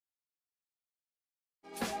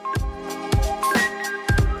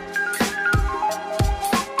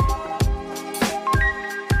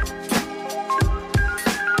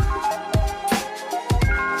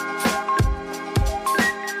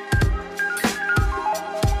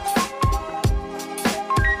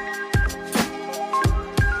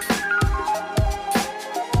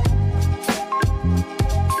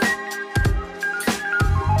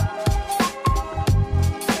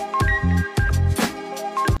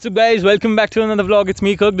What's up guys, welcome back to another vlog. It's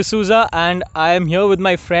me Kirk D'Souza and I am here with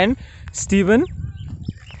my friend Steven.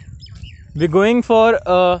 We're going for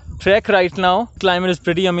a trek right now. Climate is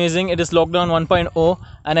pretty amazing. It is lockdown 1.0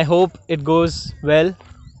 and I hope it goes well.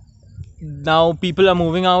 Now people are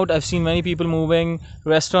moving out. I've seen many people moving,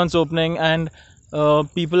 restaurants opening, and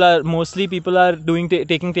people are doing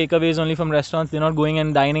taking takeaways only from restaurants. They're not going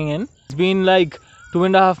and dining in. It's been like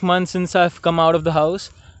 2.5 months since I've come out of the house,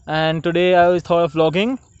 and today I thought of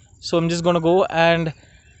vlogging. So I'm just gonna go and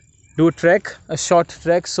do a trek, a short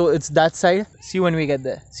trek. So it's that side. See you when we get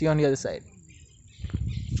there. See you on the other side.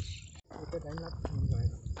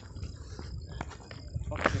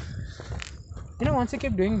 You know, once you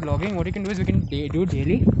keep doing vlogging, what you can do is we can do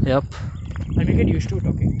daily. Yep. And we get used to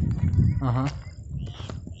talking.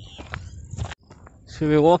 So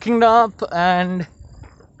we're walking up and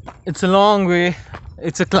it's a long way.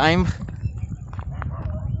 It's a climb.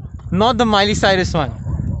 Not the Miley Cyrus one.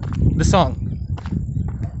 The song.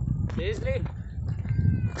 Seriously?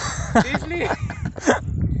 Seriously?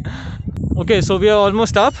 Okay, so we are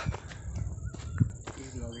almost up.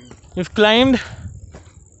 We've climbed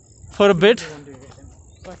for a bit.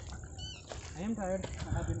 But I am tired.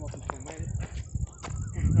 I have been walking for a while.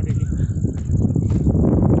 Not really.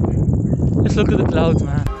 Just look at the clouds,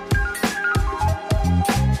 man.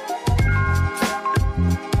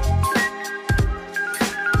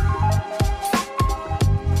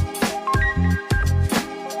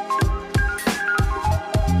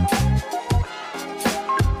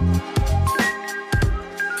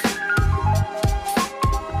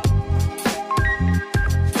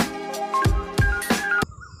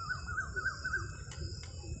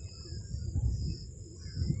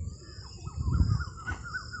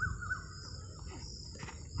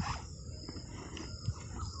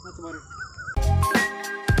 That's about it.